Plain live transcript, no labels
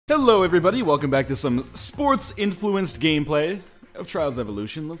Hello everybody, welcome back to some sports-influenced gameplay of Trials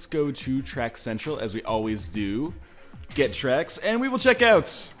Evolution. Let's go to Track Central, as we always do. Get tracks, and we will check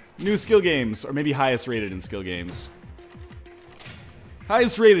out new skill games, or maybe highest rated in skill games.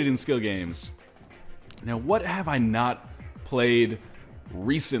 Highest rated in skill games. Now, what have I not played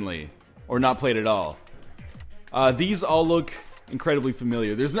recently? Or not played at all? These all look incredibly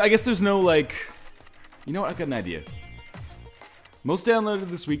familiar. I guess there's no, like... You know what? I've got an idea. Most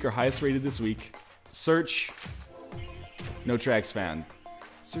downloaded this week or highest rated this week. Search. No tracks found.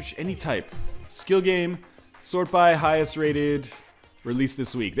 Search any type. Skill game. Sort by highest rated. Released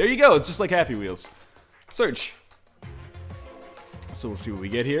this week. There you go. It's just like Happy Wheels. Search. So we'll see what we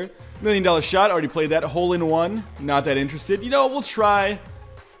get here. $1 Million Shot. Already played that. Hole in One. Not that interested. You know what? We'll try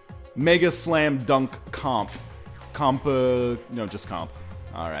Mega Slam Dunk Comp. No, just Comp.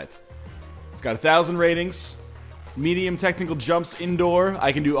 Alright. It's got 1,000 ratings. Medium technical jumps indoor.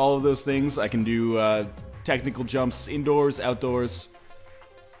 I can do all of those things. I can do technical jumps indoors, outdoors.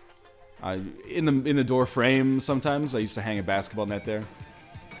 In the door frame sometimes. I used to hang a basketball net there.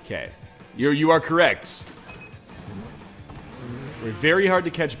 Okay. You are correct. We're very hard to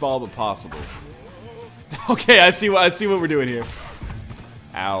catch ball, but possible. Okay, I see what we're doing here.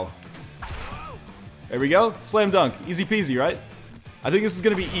 Ow. There we go. Slam dunk. Easy peasy, right? I think this is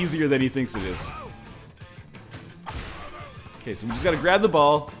gonna be easier than he thinks it is. Okay, so we just gotta grab the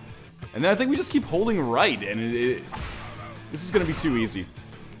ball, and then I think we just keep holding right, and this is gonna be too easy.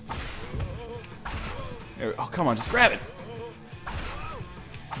 Oh, come on, just grab it.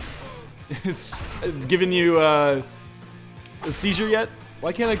 It's giving you a seizure yet?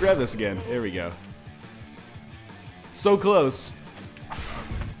 Why can't I grab this again? There we go. So close.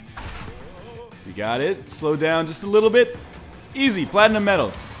 We got it. Slow down just a little bit. Easy, platinum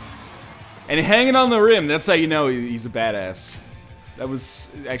medal. And hanging on the rim, that's how you know he's a badass. That was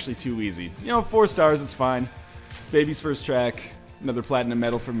actually too easy. You know, 4 stars, it's fine. Baby's first track. Another platinum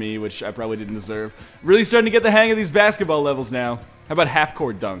medal for me, which I probably didn't deserve. Really starting to get the hang of these basketball levels now. How about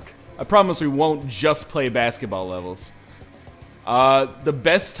half-court dunk? I promise we won't just play basketball levels. The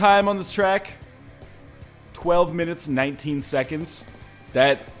best time on this track, 12 minutes, 19 seconds.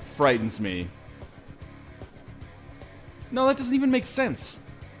 That frightens me. No, that doesn't even make sense.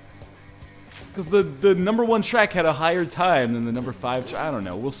 Because the number 1 track had a higher time than the number 5 track. I don't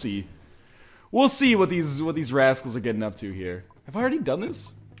know. We'll see. We'll see what these rascals are getting up to here. Have I already done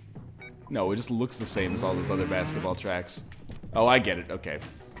this? No, it just looks the same as all those other basketball tracks. Oh, I get it. Okay.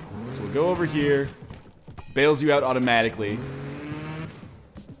 So we'll go over here. Bails you out automatically.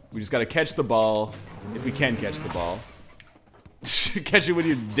 We just gotta catch the ball. If we can catch the ball. Catch it with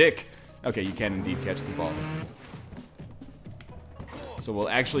your dick. Okay, you can indeed catch the ball. So we'll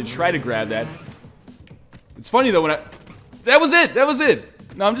actually try to grab that. It's funny though when that was it! That was it!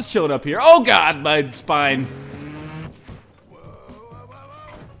 No, I'm just chilling up here. Oh god, my spine.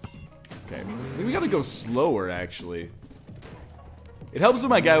 Okay, I think we gotta go slower actually. It helps if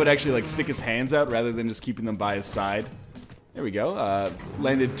my guy would actually like stick his hands out rather than just keeping them by his side. There we go.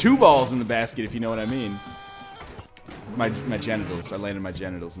 Landed 2 balls in the basket if you know what I mean. My genitals. I landed my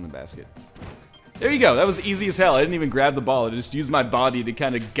genitals in the basket. There you go, that was easy as hell. I didn't even grab the ball, I just used my body to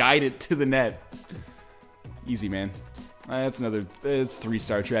kind of guide it to the net. Easy, man. That's another, it's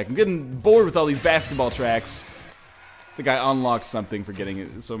 3-star track. I'm getting bored with all these basketball tracks. I think I unlocked something for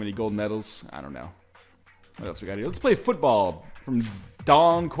getting so many gold medals. I don't know. What else we got here? Let's play football from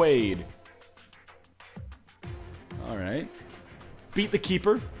Don Quaid. Alright. Beat the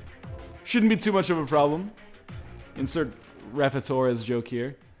keeper. Shouldn't be too much of a problem. Insert Rafa Torres joke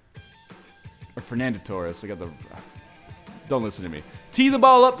here. Or Fernando Torres, I got the... Don't listen to me. Tee the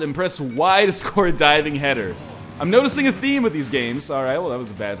ball up, then press Y to score a diving header. I'm noticing a theme with these games. Alright, well that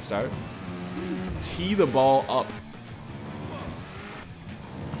was a bad start. Tee the ball up.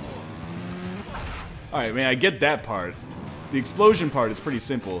 Alright, man, I get that part. The explosion part is pretty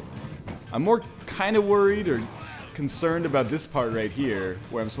simple. I'm more kind of worried or concerned about this part right here,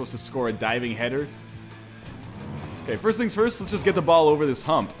 where I'm supposed to score a diving header. Okay, first things first, let's just get the ball over this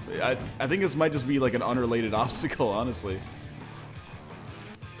hump. I think this might just be like an unrelated obstacle, honestly.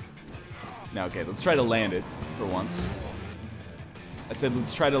 Now, okay, let's try to land it for once. I said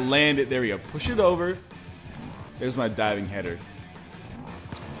let's try to land it. There we go. Push it over. There's my diving header.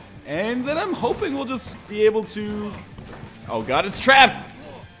 And then I'm hoping we'll just be able to... Oh god, it's trapped!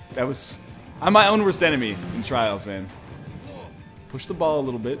 That was... I'm my own worst enemy in Trials, man. Push the ball a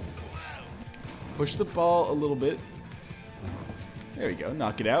little bit. Push the ball a little bit. There we go,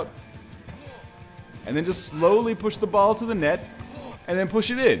 knock it out. And then just slowly push the ball to the net, and then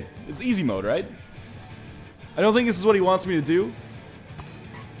push it in. It's easy mode, right? I don't think this is what he wants me to do.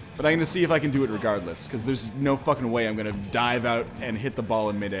 But I'm gonna see if I can do it regardless, because there's no fucking way I'm gonna dive out and hit the ball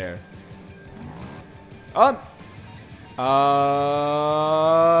in midair. I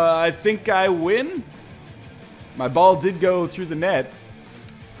think I win. My ball did go through the net.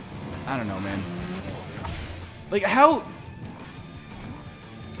 I don't know, man. Like, how...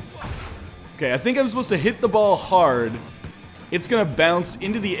 Okay, I think I'm supposed to hit the ball hard. It's gonna bounce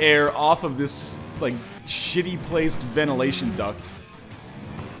into the air off of this, like, shitty placed ventilation duct.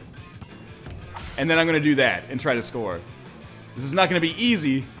 And then I'm gonna do that and try to score. This is not gonna be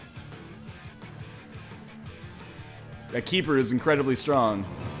easy. That keeper is incredibly strong,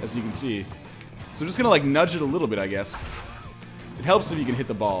 as you can see. So we're just gonna, like, nudge it a little bit, I guess. It helps if you can hit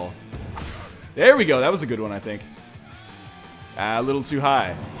the ball. There we go, that was a good one, I think. A little too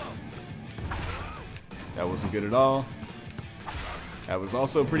high. That wasn't good at all. That was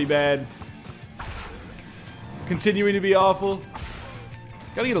also pretty bad. Continuing to be awful.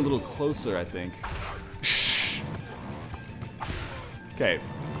 Gotta get a little closer, I think. Okay.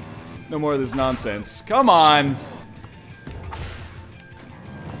 No more of this nonsense. Come on!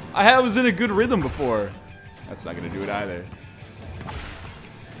 I was in a good rhythm before. That's not gonna do it either.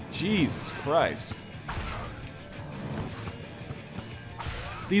 Jesus Christ.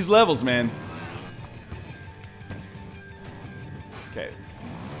 These levels, man. Okay.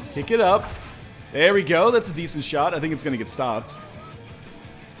 Kick it up. There we go. That's a decent shot. I think it's gonna get stopped.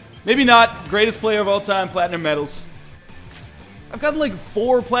 Maybe not. Greatest player of all time, platinum medals. I've gotten like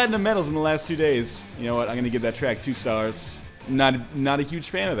 4 platinum medals in the last 2 days. You know what? I'm gonna give that track 2 stars. Not a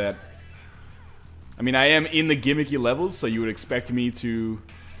huge fan of that. I mean, I am in the gimmicky levels, so you would expect me to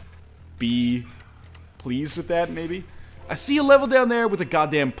be pleased with that, maybe. I see a level down there with a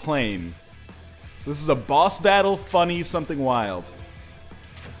goddamn plane. So this is a boss battle, funny, something wild.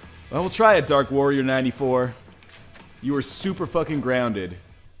 Well, we'll try it, Dark Warrior 94. You are super fucking grounded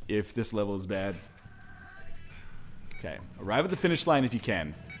if this level is bad. Okay, arrive at the finish line if you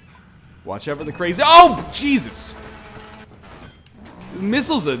can. Watch out for the crazy— oh, Jesus! The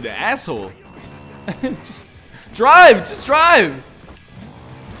missile's an asshole. Just drive! Just drive!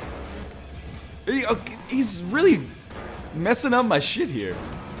 He's really messing up my shit here.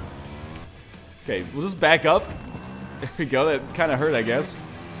 Okay, we'll just back up. There we go, that kind of hurt, I guess.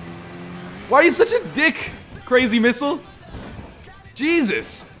 Why are you such a dick, crazy missile?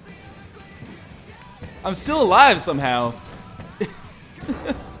 Jesus! I'm still alive somehow.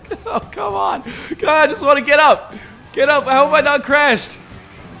 Oh, come on. God, I just want to get up. Get up. How have I not crashed?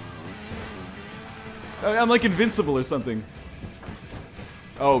 I'm like invincible or something.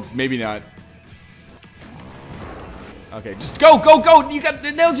 Oh, maybe not. Okay, just go, go, go! You got—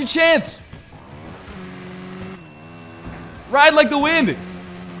 now's your chance! Ride like the wind!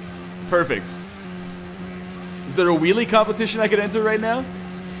 Perfect. Is there a wheelie competition I could enter right now?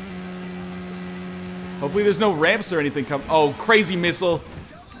 Hopefully there's no ramps or anything come— oh, crazy missile!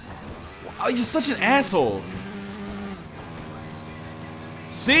 Oh, you're such an asshole!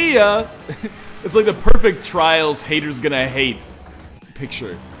 See ya! It's like the perfect Trials haters gonna hate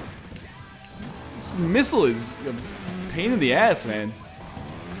picture. This missile is a pain in the ass, man.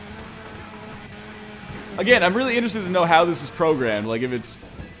 Again, I'm really interested to know how this is programmed. Like, if it's—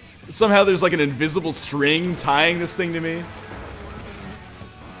 somehow there's like an invisible string tying this thing to me.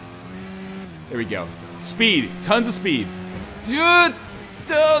 There we go. Speed. Tons of speed. I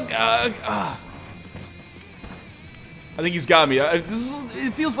think he's got me.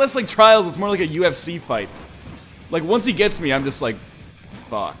 It feels less like Trials. It's more like a UFC fight. Like, once he gets me, I'm just like,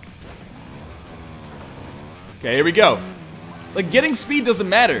 fuck. Okay, here we go. Like, getting speed doesn't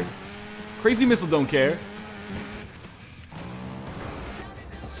matter. Crazy missile don't care.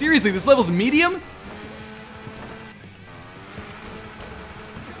 Seriously, this level's medium?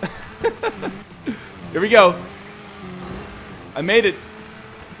 Here we go. I made it.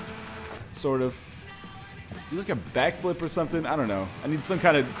 Sort of. Do like a backflip or something? I don't know. I need some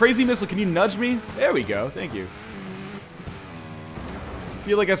kind of— crazy missile, can you nudge me? There we go, thank you. I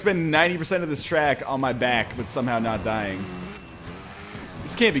feel like I spend 90% of this track on my back, but somehow not dying.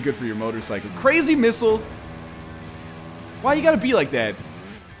 This can't be good for your motorcycle. Crazy missile! Why you gotta be like that?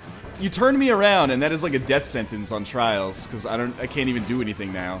 You turned me around, and that is like a death sentence on Trials, because I can't even do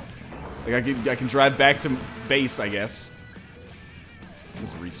anything now. Like, I can drive back to base, I guess. Let's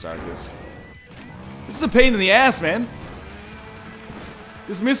just restart this. This is a pain in the ass, man.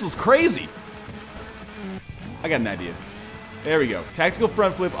 This missile's crazy. I got an idea. There we go. Tactical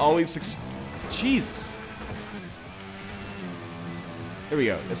front flip always Jesus. There we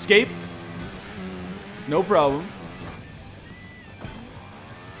go. Escape. No problem.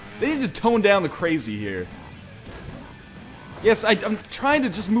 They need to tone down the crazy here. Yes, I'm trying to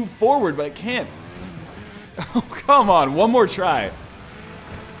just move forward, but I can't. Oh, come on. One more try.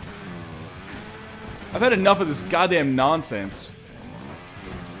 I've had enough of this goddamn nonsense.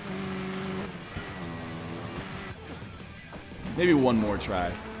 Maybe one more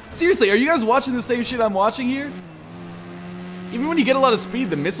try. Seriously, are you guys watching the same shit I'm watching here? Even when you get a lot of speed,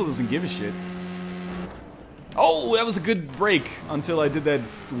 the missile doesn't give a shit. Oh, that was a good break until I did that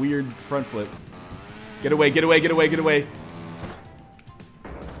weird front flip. Get away, get away, get away, get away.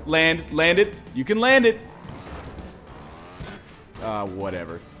 Land it. You can land it.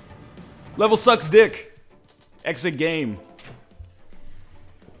 Whatever. Level sucks dick. Exit game.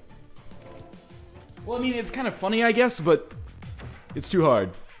 Well, I mean, it's kind of funny, I guess, but it's too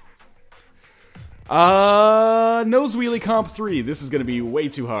hard. Nose Wheelie Comp 3. This is gonna be way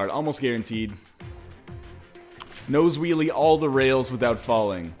too hard. Almost guaranteed. Nose Wheelie all the rails without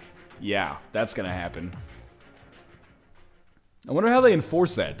falling. Yeah, that's gonna happen. I wonder how they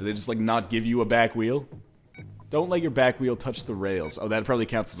enforce that. Do they just, like, not give you a back wheel? Don't let your back wheel touch the rails. Oh, that probably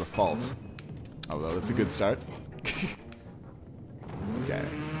counts as a fault. Although, that's a good start. Okay.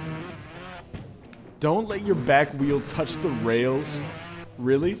 Don't let your back wheel touch the rails?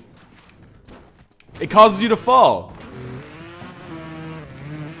 Really? It causes you to fall.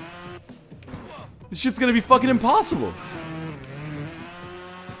 This shit's gonna be fucking impossible.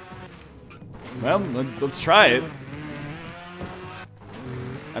 Well, let's try it.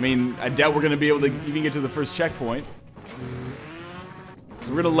 I mean, I doubt we're gonna be able to even get to the first checkpoint.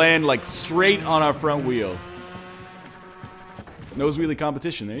 So we're gonna land, like, straight on our front wheel. Nose wheelie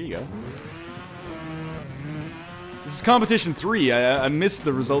competition, there you go. This is competition 3. I missed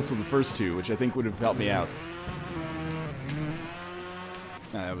the results of the first 2, which I think would have helped me out.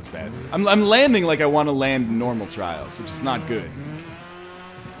 Nah, that was bad. I'm landing like I want to land normal trials, which is not good.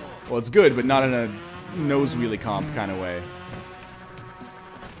 Well, it's good, but not in a nose wheelie comp kind of way.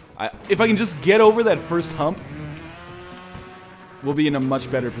 If I can just get over that first hump, we'll be in a much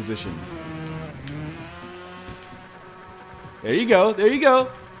better position. There you go, there you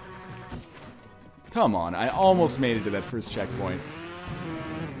go. Come on, I almost made it to that first checkpoint.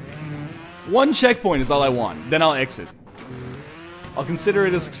 One checkpoint is all I want, then I'll exit. I'll consider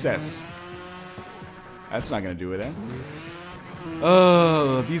it a success. That's not gonna do it, eh?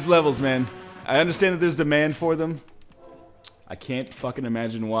 Oh, these levels, man. I understand that there's demand for them. I can't fucking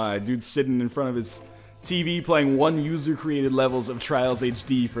imagine why. Dude's sitting in front of his TV playing one user-created levels of Trials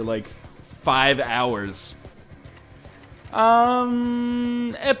HD for like 5 hours.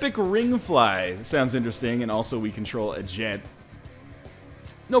 Epic ring fly. Sounds interesting, and also we control a jet.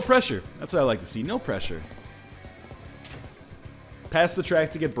 No pressure. That's what I like to see. No pressure. Pass the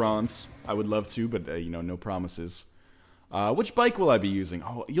track to get bronze. I would love to, but you know, no promises. Which bike will I be using?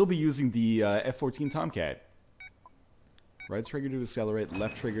 Oh, you'll be using the F14 Tomcat. Right trigger to accelerate,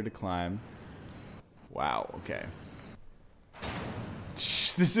 left trigger to climb. Wow, okay.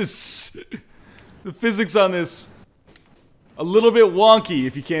 This is... the physics on this... a little bit wonky,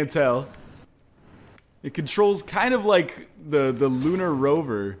 if you can't tell. It controls kind of like the lunar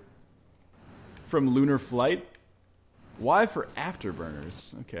rover from Lunar Flight. Y for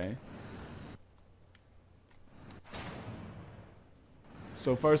afterburners. Okay.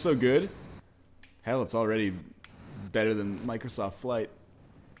 So far, so good. Hell, it's already better than Microsoft Flight.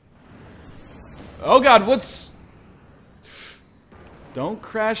 Oh god, what's... Don't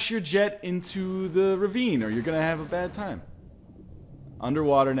crash your jet into the ravine or you're gonna have a bad time.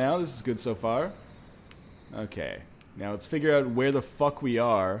 Underwater now, this is good so far. Okay, now let's figure out where the fuck we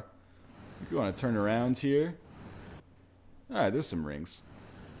are. If we want to turn around here. Alright, there's some rings.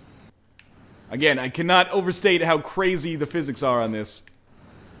 Again, I cannot overstate how crazy the physics are on this.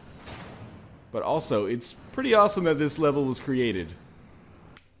 But also, it's pretty awesome that this level was created.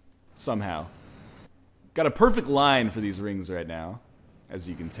 Somehow. Got a perfect line for these rings right now, as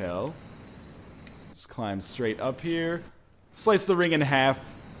you can tell. Just climb straight up here. Slice the ring in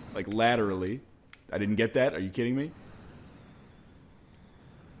half, like laterally. I didn't get that, are you kidding me?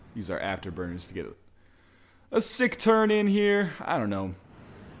 Use our afterburners to get a sick turn in here. I don't know.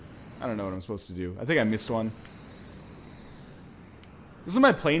 I don't know what I'm supposed to do. I think I missed one. Doesn't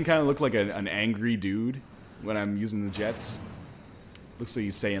my plane kind of look like an angry dude when I'm using the jets? Looks like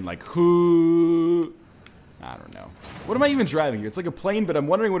he's saying like, "Hoo." I don't know. What am I even driving here? It's like a plane, but I'm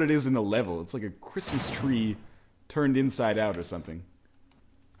wondering what it is in the level. It's like a Christmas tree turned inside out or something.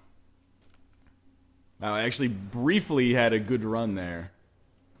 Wow, I actually briefly had a good run there.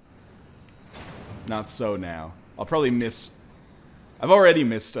 Not so now. I'll probably miss... I've already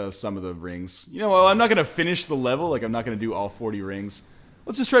missed some of the rings. You know what, I'm not going to finish the level. Like, I'm not going to do all 40 rings.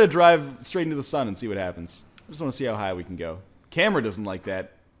 Let's just try to drive straight into the sun and see what happens. I just want to see how high we can go. Camera doesn't like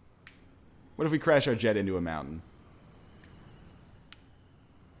that. What if we crash our jet into a mountain?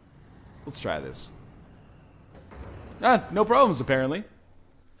 Let's try this. Ah, no problems apparently.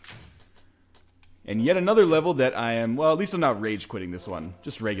 And yet another level that I am, well, at least I'm not rage quitting this one.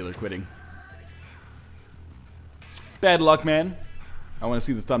 Just regular quitting. Bad luck, man. I want to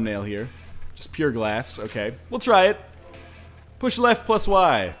see the thumbnail here. Just pure glass. Okay, we'll try it. Push left plus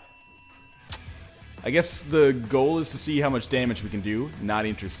Y. I guess the goal is to see how much damage we can do. Not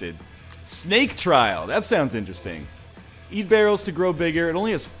interested. Snake trial. That sounds interesting. Eat barrels to grow bigger. It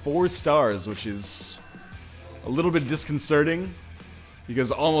only has 4 stars, which is a little bit disconcerting.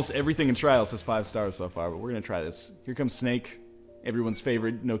 Because almost everything in Trials has 5 stars so far, but we're gonna try this. Here comes Snake, everyone's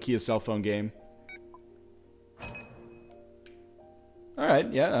favorite Nokia cell phone game.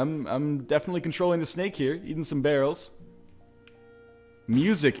 Alright, yeah, I'm definitely controlling the snake here, eating some barrels.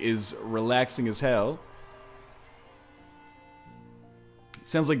 Music is relaxing as hell.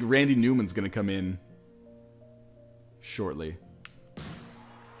 Sounds like Randy Newman's gonna come in shortly.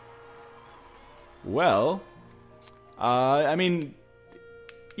 Well, I mean,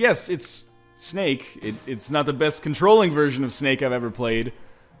 yes, it's Snake. It's not the best controlling version of Snake I've ever played.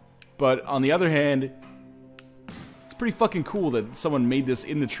 But on the other hand, it's pretty fucking cool that someone made this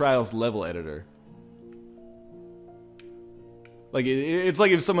in the Trials level editor. Like, it's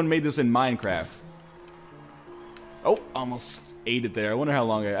like if someone made this in Minecraft. Oh, almost ate it there. I wonder how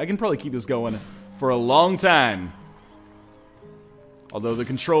long I can probably keep this going for a long time. Although the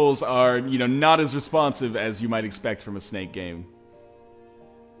controls are, you know, not as responsive as you might expect from a Snake game.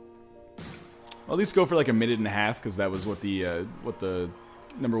 I'll at least go for like a minute and a half, because that was what the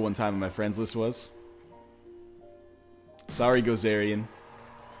 #1 time on my friends list was. Sorry, Gozerian.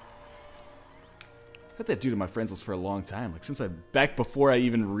 I've had that dude on my friends list for a long time, like since back before I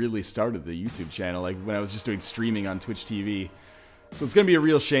even really started the YouTube channel, like when I was just doing streaming on Twitch TV. So it's gonna be a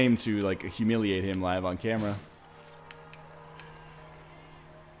real shame to like humiliate him live on camera.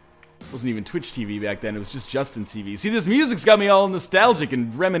 It wasn't even Twitch TV back then, it was just Justin TV. See, this music's got me all nostalgic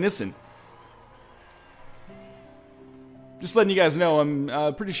and reminiscent. Just letting you guys know,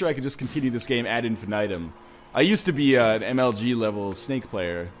 I'm pretty sure I could just continue this game ad infinitum. I used to be an MLG level Snake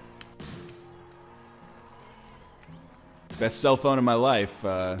player. Best cell phone in my life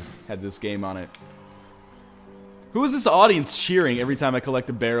had this game on it. Who is this audience cheering every time I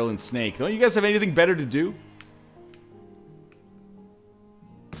collect a barrel in Snake? Don't you guys have anything better to do?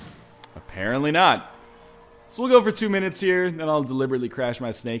 Apparently not. So we'll go for 2 minutes here, then I'll deliberately crash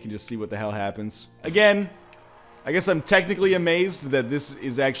my Snake and just see what the hell happens. Again, I guess I'm technically amazed that this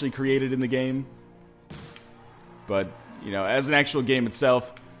is actually created in the game. But, you know, as an actual game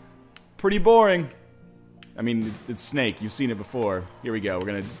itself, pretty boring. I mean, it's Snake. You've seen it before. Here we go. We're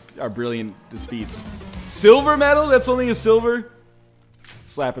gonna... Our brilliant defeats. Silver medal? That's only a silver?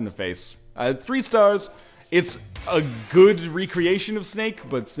 Slap in the face. 3 stars. It's a good recreation of Snake,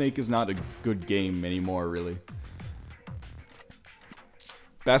 but Snake is not a good game anymore, really.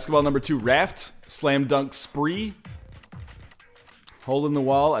 Basketball #2, Raft. Slam dunk spree. Hole in the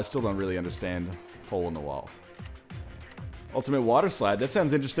wall. I still don't really understand hole in the wall. Ultimate water slide. That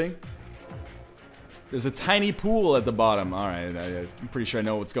sounds interesting. There's a tiny pool at the bottom. Alright, I'm pretty sure I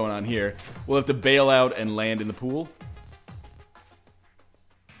know what's going on here. We'll have to bail out and land in the pool.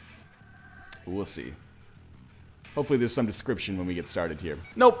 We'll see. Hopefully there's some description when we get started here.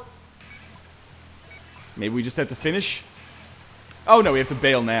 Nope. Maybe we just have to finish? Oh no, we have to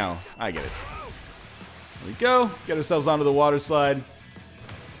bail now. I get it. There we go. Get ourselves onto the water slide.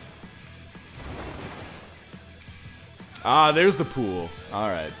 Ah, there's the pool.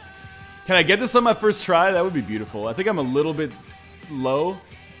 Alright. Can I get this on my first try? That would be beautiful. I think I'm a little bit low.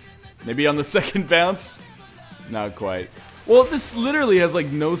 Maybe on the second bounce? Not quite. Well, this literally has like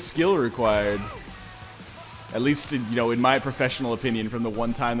no skill required. At least, you know, in my professional opinion from the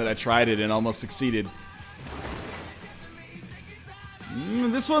one time that I tried it and almost succeeded.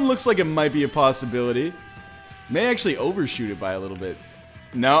 This one looks like it might be a possibility. May actually overshoot it by a little bit.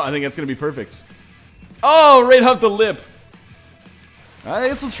 No, I think that's going to be perfect. Oh, right off the lip. I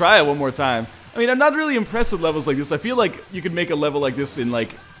guess we'll try it one more time. I mean, I'm not really impressed with levels like this. I feel like you could make a level like this in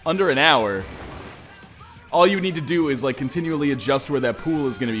like under an hour. All you need to do is like continually adjust where that pool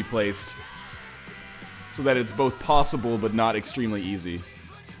is going to be placed. So that it's both possible but not extremely easy.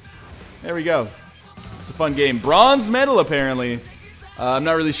 There we go. It's a fun game. Bronze medal, apparently. I'm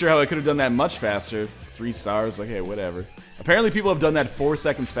not really sure how I could have done that much faster. 3 stars, okay, whatever. Apparently people have done that 4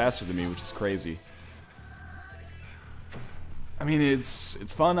 seconds faster than me, which is crazy. I mean,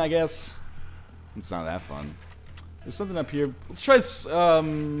 it's fun, I guess. It's not that fun. There's something up here. Let's try, I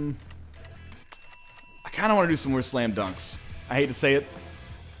kind of want to do some more slam dunks. I hate to say it.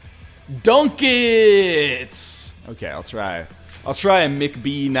 Dunk it! Okay, I'll try. I'll try a Mick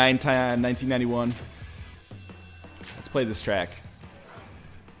B 1991. Let's play this track.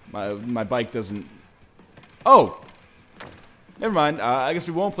 My bike doesn't... Oh! Never mind. I guess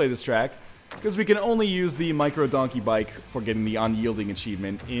we won't play this track, because we can only use the Micro Donkey bike for getting the Unyielding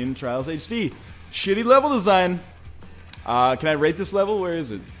achievement in Trials HD. Shitty level design. Can I rate this level? Where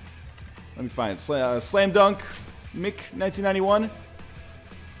is it? Let me find it. Slam Dunk, Mick 1991.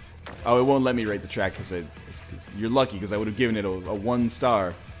 Oh, it won't let me rate the track because you're lucky, because I would have given it a 1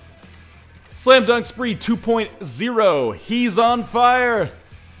 star. Slam Dunk Spree 2.0. He's on fire.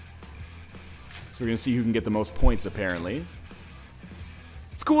 So we're gonna see who can get the most points, apparently.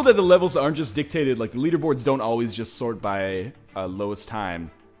 It's cool that the levels aren't just dictated, like the leaderboards don't always just sort by lowest time.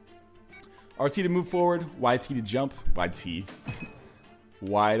 RT to move forward, YT to jump, YT.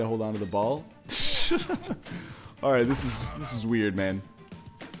 Y to hold on to the ball. Alright, this is weird, man.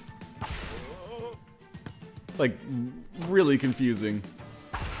 Like, really confusing.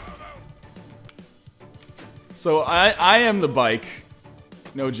 So I am the bike.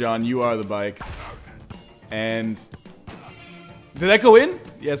 No, John, you are the bike. And did that go in?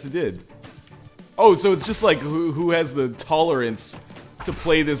 Yes, it did. Oh, so it's just like who has the tolerance to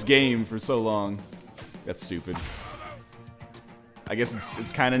play this game for so long. That's stupid. I guess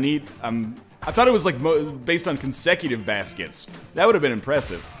it's kind of neat. I thought it was like based on consecutive baskets. That would have been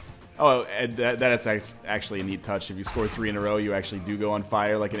impressive. Oh, and that's actually a neat touch. If you score 3 in a row, you actually do go on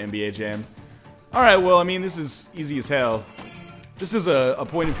fire like an NBA Jam. Alright, well, I mean, this is easy as hell. Just as a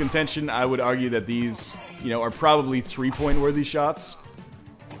point of contention, I would argue that these, you know, are probably 3-point worthy shots,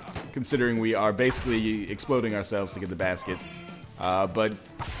 considering we are basically exploding ourselves to get the basket. But,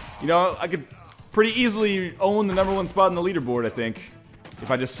 you know, I could pretty easily own the #1 spot on the leaderboard, I think,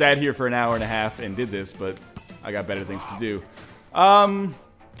 if I just sat here for an hour and a half and did this, but I got better things to do.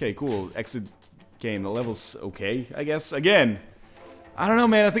 Okay, cool. Exit game. The level's okay, I guess. Again, I don't know,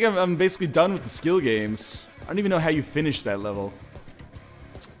 man. I think I'm basically done with the skill games. I don't even know how you finish that level.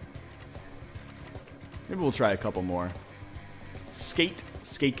 Maybe we'll try a couple more. Skate.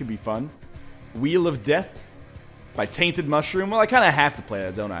 Skate could be fun. Wheel of Death by Tainted Mushroom. Well, I kind of have to play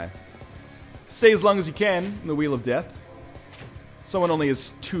that, don't I? Stay as long as you can in the Wheel of Death. Someone only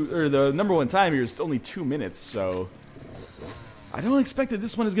has the #1 time here is only 2 minutes, so I don't expect that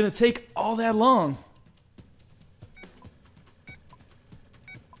this one is going to take all that long.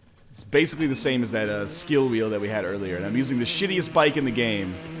 It's basically the same as that skill wheel that we had earlier, and I'm using the shittiest bike in the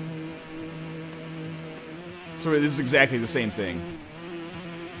game. So this is exactly the same thing.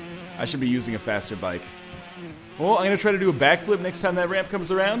 I should be using a faster bike. Well, I'm going to try to do a backflip next time that ramp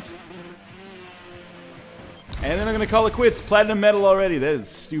comes around. And then I'm going to call it quits. Platinum medal already. That is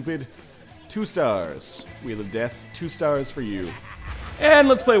stupid. 2 stars. Wheel of Death. 2 stars for you. And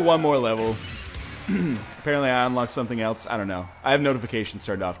let's play one more level. Apparently I unlocked something else. I don't know. I have notifications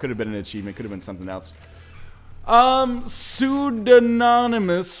turned off. Could have been an achievement. Could have been something else.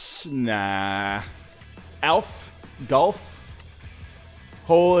 Pseudonymous. Nah. Alf. Golf.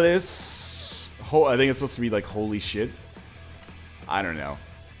 Holis. I think it's supposed to be like holy shit. I don't know.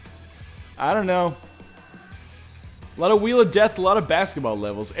 I don't know. A lot of Wheel of Death, a lot of basketball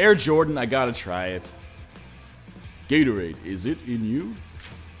levels. Air Jordan, I gotta try it. Gatorade, is it in you?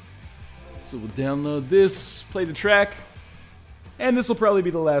 So we'll download this, play the track, and this will probably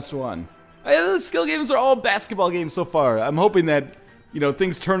be the last one. The skill games are all basketball games so far. I'm hoping that, you know,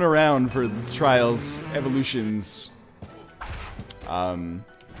 things turn around for the Trials, Evolutions,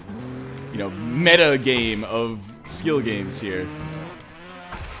 you know, meta game of skill games here.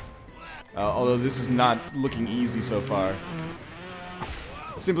 Although this is not looking easy so far.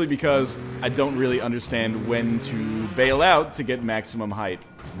 Simply because I don't really understand when to bail out to get maximum height.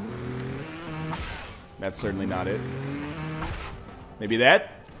 That's certainly not it. Maybe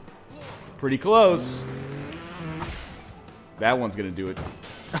that? Pretty close. That one's gonna do it.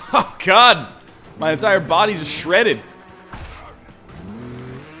 Oh god! My entire body just shredded.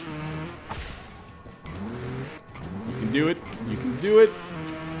 You can do it. You can do it.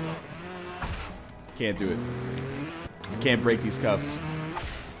 Can't do it. Can't break these cuffs.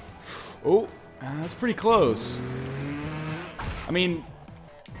 Oh, that's pretty close. I mean,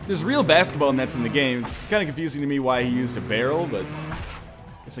 there's real basketball nets in the game. It's kind of confusing to me why he used a barrel, but I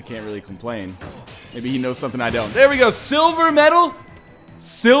guess I can't really complain. Maybe he knows something I don't. There we go, silver medal?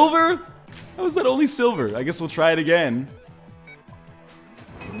 Silver? How is that only silver? I guess we'll try it again.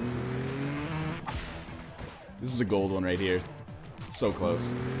 This is a gold one right here. So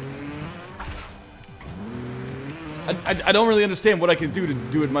close. I don't really understand what I can do to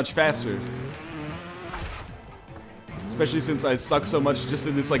do it much faster. Especially since I suck so much just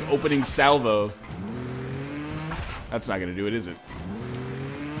in this, like, opening salvo. That's not gonna do it, is it?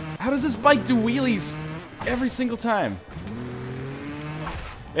 How does this bike do wheelies every single time?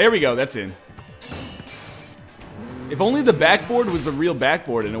 There we go, that's in. If only the backboard was a real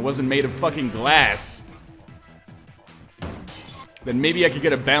backboard and it wasn't made of fucking glass. Then maybe I could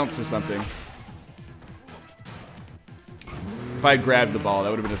get a bounce or something. If I had grabbed the ball, that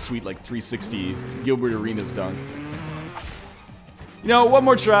would have been a sweet, like, 360 Gilbert Arenas dunk. You know, one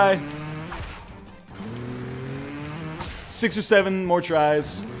more try. 6 or 7 more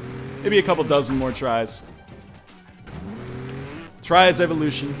tries. Maybe a couple dozen more tries. Tries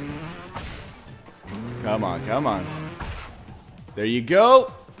evolution. Come on, come on. There you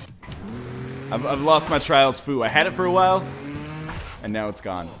go. I've lost my trials foo. I had it for a while, and now it's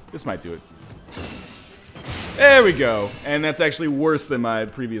gone. This might do it. There we go. And that's actually worse than my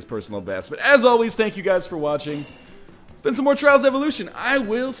previous personal best. But as always, thank you guys for watching. It's been some more Trials Evolution. I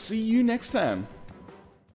will see you next time.